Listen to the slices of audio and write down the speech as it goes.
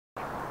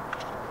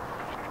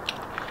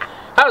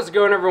How's it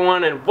going,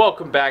 everyone, and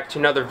welcome back to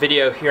another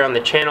video here on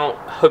the channel.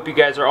 Hope you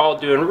guys are all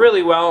doing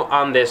really well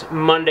on this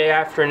Monday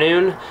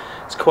afternoon.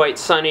 It's quite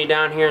sunny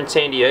down here in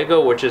San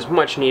Diego, which is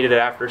much needed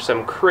after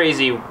some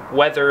crazy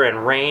weather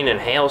and rain and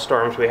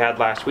hailstorms we had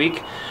last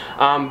week.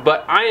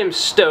 But I am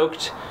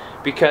stoked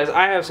because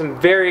I have some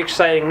very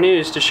exciting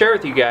news to share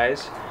with you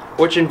guys,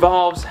 which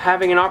involves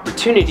having an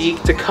opportunity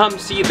to come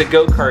see the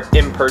Go Kart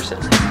in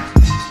person.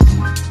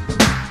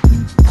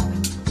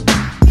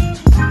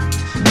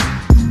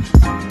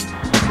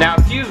 Now,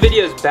 a few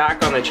videos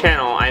back on the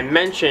channel, I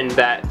mentioned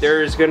that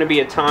there's going to be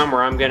a time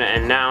where I'm going to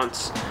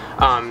announce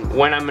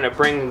when I'm going to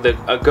bring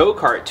a Go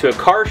Kart to a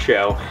car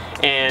show,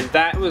 and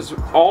that was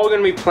all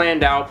going to be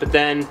planned out, but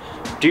then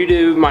due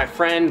to my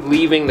friend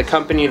leaving the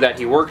company that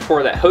he worked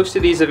for that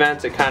hosted these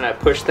events, it kind of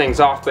pushed things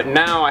off. But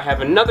now I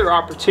have another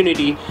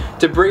opportunity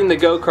to bring the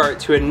Go Kart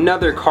to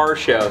another car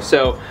show,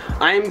 so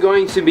I'm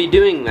going to be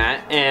doing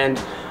that. And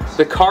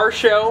the car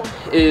show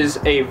is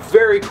a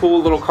very cool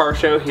little car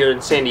show here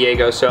in San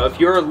Diego, so if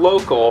you're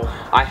local,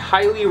 I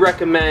highly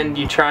recommend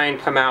you try and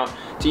come out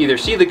to either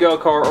see the Go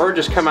Kart or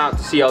just come out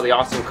to see all the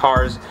awesome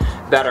cars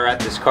that are at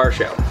this car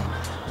show.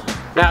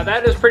 Now,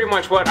 that is pretty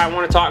much what I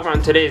want to talk about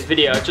in today's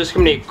video. It's just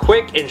going to be a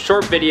quick and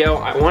short video.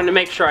 I wanted to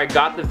make sure I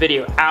got the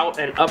video out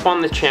and up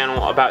on the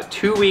channel about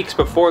 2 weeks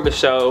before the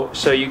show,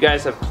 so you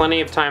guys have plenty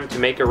of time to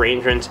make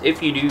arrangements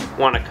if you do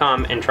want to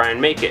come and try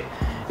and make it.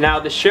 Now,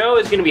 the show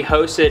is going to be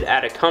hosted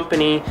at a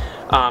company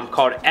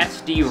called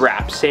SD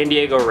Wrap, San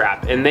Diego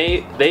Wrap, and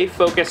they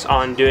focus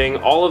on doing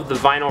all of the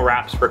vinyl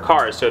wraps for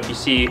cars. So if you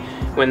see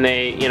when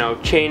they,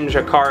 change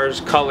a car's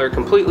color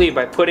completely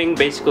by putting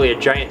basically a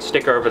giant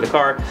sticker over the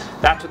car,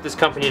 that's what this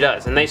company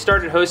does. And they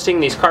started hosting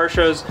these car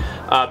shows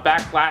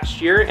back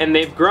last year, and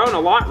they've grown a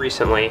lot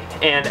recently.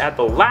 And at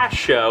the last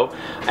show,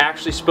 I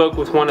actually spoke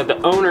with one of the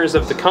owners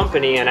of the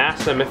company and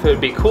asked them if it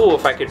would be cool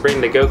if I could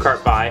bring the Go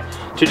Kart by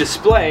to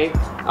display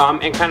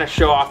and kind of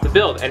show off the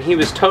build, and he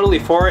was totally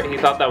for it. He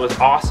thought that was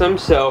awesome,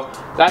 so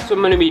that's what I'm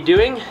going to be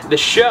doing. The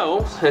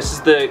show, this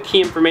is the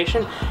key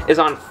information, is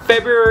on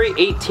February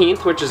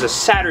 18th, which is a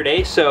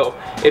Saturday, so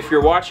if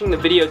you're watching the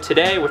video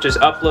today, which is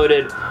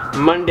uploaded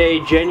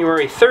Monday,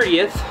 January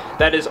 30th,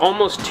 that is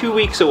almost 2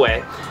 weeks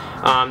away.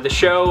 The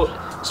show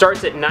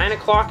starts at 9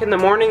 o'clock in the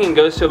morning and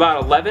goes to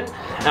about 11,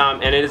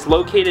 and it is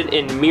located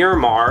in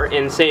Miramar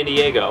in San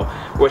Diego,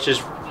 which is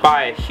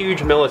by a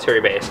huge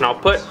military base. And I'll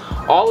put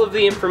all of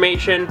the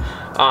information,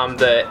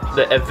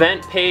 the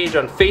event page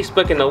on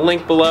Facebook and the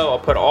link below. I'll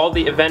put all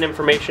the event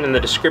information in the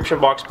description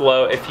box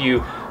below if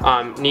you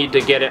need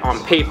to get it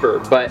on paper.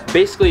 But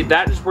basically,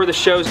 that is where the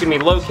show is going to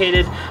be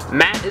located.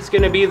 Matt is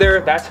going to be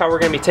there. That's how we're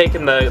going to be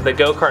taking the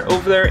Go Kart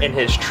over there in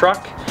his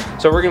truck.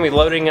 So we're going to be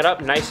loading it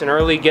up nice and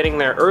early, getting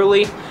there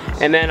early,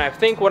 and then I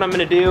think what I'm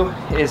going to do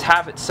is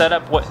have it set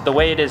up the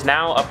way it is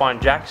now up on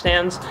jack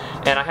stands,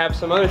 and I have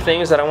some other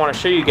things that I want to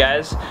show you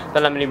guys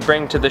that I'm going to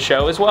bring to the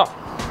show as well.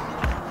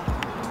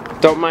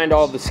 Don't mind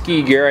all the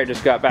ski gear. I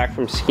just got back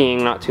from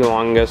skiing not too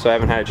long ago, so I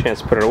haven't had a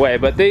chance to put it away.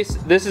 But this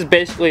is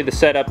basically the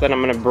setup that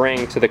I'm going to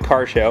bring to the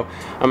car show.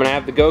 I'm going to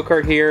have the Go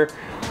Kart here,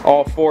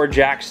 all 4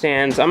 jack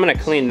stands. I'm going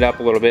to clean it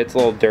up a little bit. It's a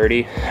little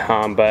dirty,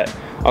 but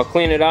I'll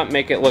clean it up,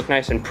 make it look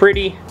nice and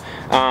pretty,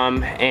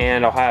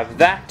 and I'll have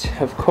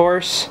that, of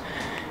course.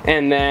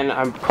 And then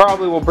I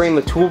probably will bring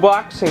the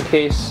toolbox in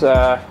case,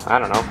 I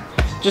don't know,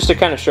 just to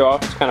kind of show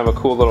off. It's kind of a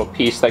cool little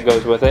piece that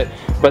goes with it.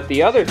 But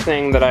the other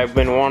thing that I've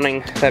been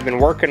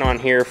working on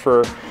here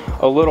for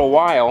a little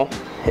while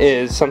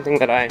is something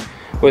that I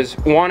was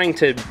wanting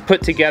to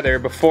put together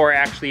before I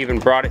actually even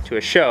brought it to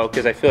a show,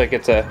 because I feel like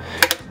it's a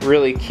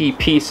really key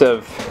piece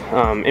of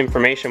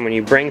information when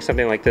you bring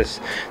something like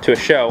this to a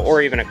show,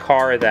 or even a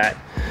car that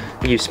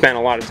you spent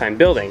a lot of time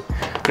building.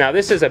 Now,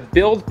 this is a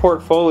build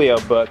portfolio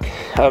book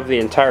of the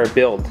entire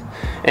build,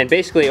 and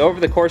basically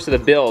over the course of the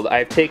build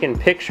I've taken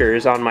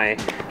pictures on my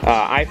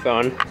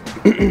iPhone,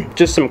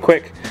 just some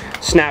quick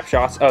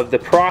snapshots of the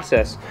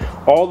process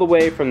all the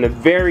way from the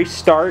very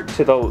start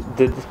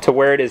to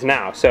where it is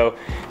now. So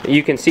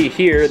you can see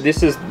here,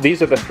 these are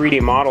the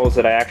 3D models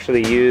that I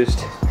actually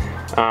used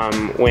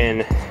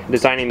when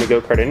designing the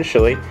Go Kart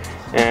initially,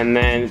 and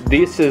then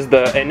this is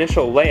the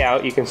initial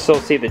layout. You can still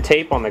see the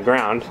tape on the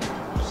ground.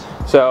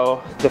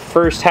 So the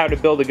first how to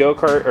build a Go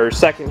Kart, or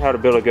second how to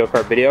build a Go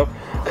Kart video,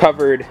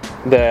 covered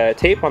the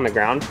tape on the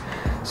ground.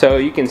 So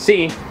you can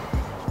see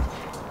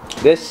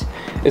this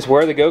is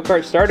where the Go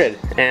Kart started,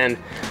 and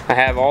I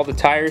have all the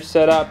tires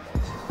set up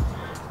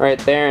right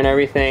there and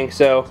everything.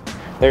 So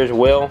there's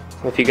Will,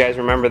 if you guys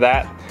remember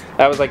that.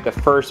 That was like the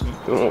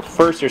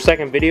first or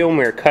second video when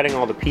we were cutting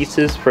all the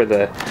pieces for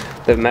the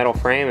metal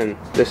frame, and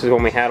this is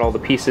when we had all the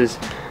pieces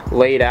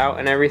laid out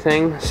and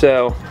everything.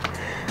 So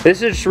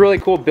this is just a really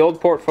cool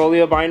build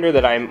portfolio binder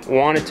that I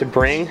wanted to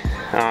bring.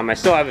 I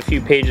still have a few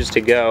pages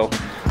to go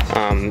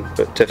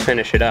to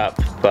finish it up,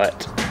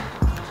 but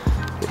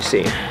let's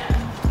see.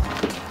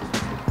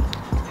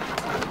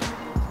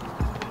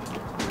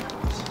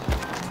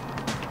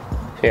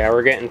 Yeah,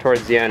 we're getting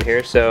towards the end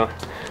here, so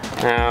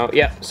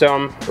Yeah, so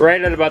I'm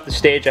right at about the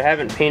stage. I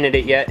haven't painted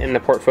it yet in the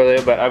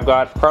portfolio, but I've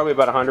got probably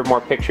about 100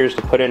 more pictures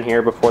to put in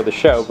here before the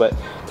show. But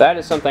that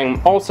is something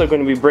I'm also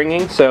going to be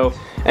bringing, so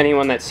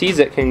anyone that sees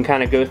it can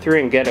kind of go through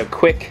and get a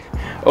quick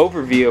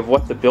overview of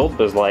what the build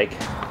was like.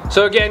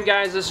 So again,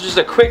 guys, this is just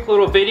a quick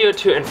little video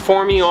to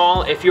inform you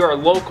all, if you are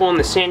local in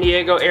the San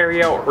Diego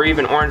area or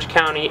even Orange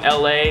County,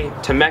 LA,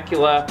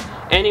 Temecula,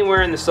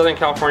 anywhere in the Southern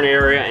California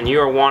area, and you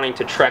are wanting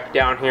to trek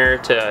down here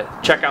to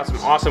check out some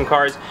awesome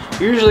cars.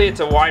 Usually it's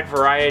a wide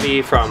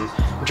variety from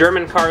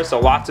German cars, so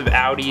lots of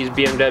Audis,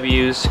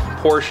 BMWs,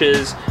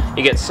 Porsches.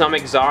 You get some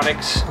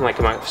exotics like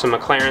some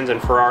McLarens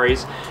and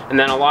Ferraris, and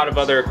then a lot of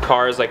other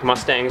cars like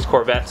Mustangs,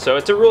 Corvettes. So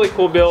it's a really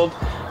cool build,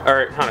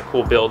 or not a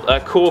cool build,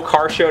 a cool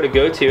car show to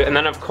go to. And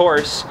then of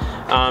course,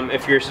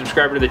 if you're a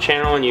subscriber to the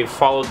channel and you've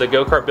followed the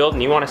go-kart build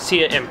and you want to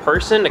see it in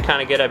person to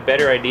kind of get a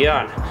better idea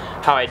on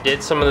how I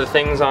did some of the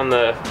things on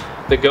the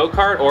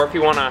go-kart, or if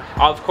you want to,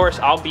 of course,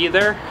 I'll be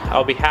there.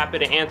 I'll be happy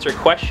to answer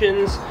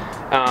questions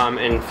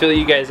and fill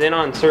you guys in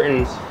on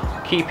certain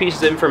key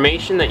pieces of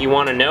information that you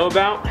want to know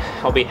about.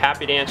 I'll be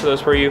happy to answer those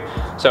for you.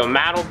 So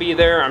Matt will be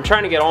there. I'm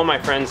trying to get all my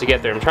friends to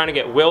get there. I'm trying to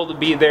get Will to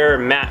be there,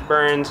 Matt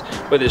Burns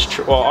with his,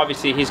 well,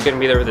 obviously he's going to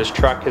be there with his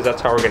truck because that's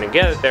how we're going to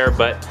get it there,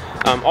 but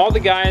all the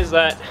guys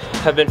that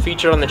have been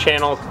featured on the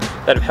channel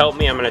that have helped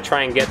me, I'm going to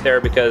try and get there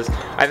because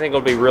I think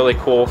it'll be really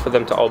cool for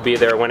them to all be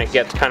there when it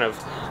gets kind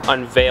of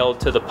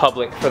unveiled to the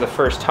public for the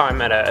first time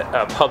at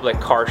a public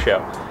car show.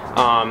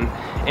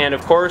 And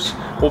of course,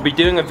 we'll be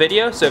doing a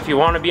video, so if you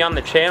want to be on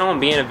the channel and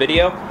be in a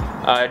video,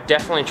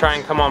 definitely try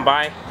and come on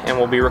by, and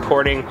we'll be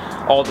recording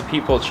all the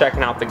people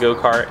checking out the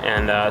go-kart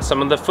and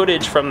some of the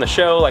footage from the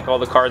show, like all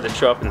the cars that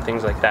show up and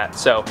things like that.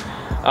 So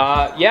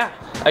yeah,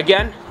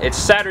 again, it's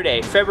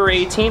Saturday,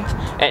 February 18th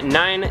at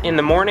 9 in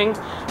the morning.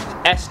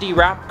 SD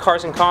Wrap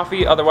Cars and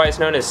Coffee, otherwise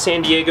known as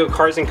San Diego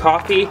Cars and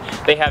Coffee.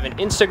 They have an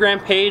Instagram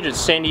page, it's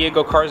San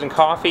Diego Cars and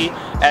Coffee.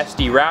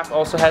 SD Wrap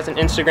also has an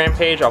Instagram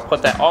page. I'll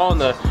put that all in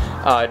the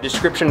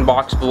description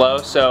box below,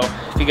 so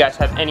if you guys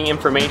have any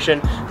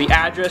information, the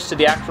address to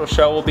the actual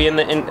show will be in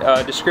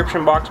the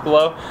description box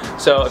below.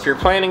 So if you're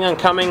planning on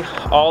coming,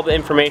 all the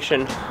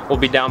information will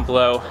be down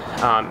below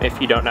if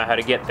you don't know how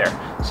to get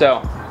there.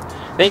 So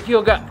thank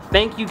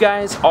you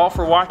guys all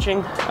for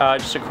watching.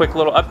 Just a quick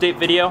little update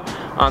video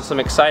on some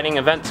exciting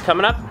events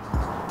coming up.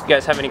 If you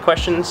guys have any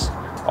questions,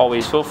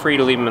 always feel free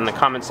to leave them in the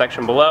comment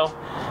section below,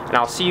 and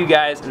I'll see you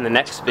guys in the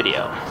next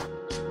video.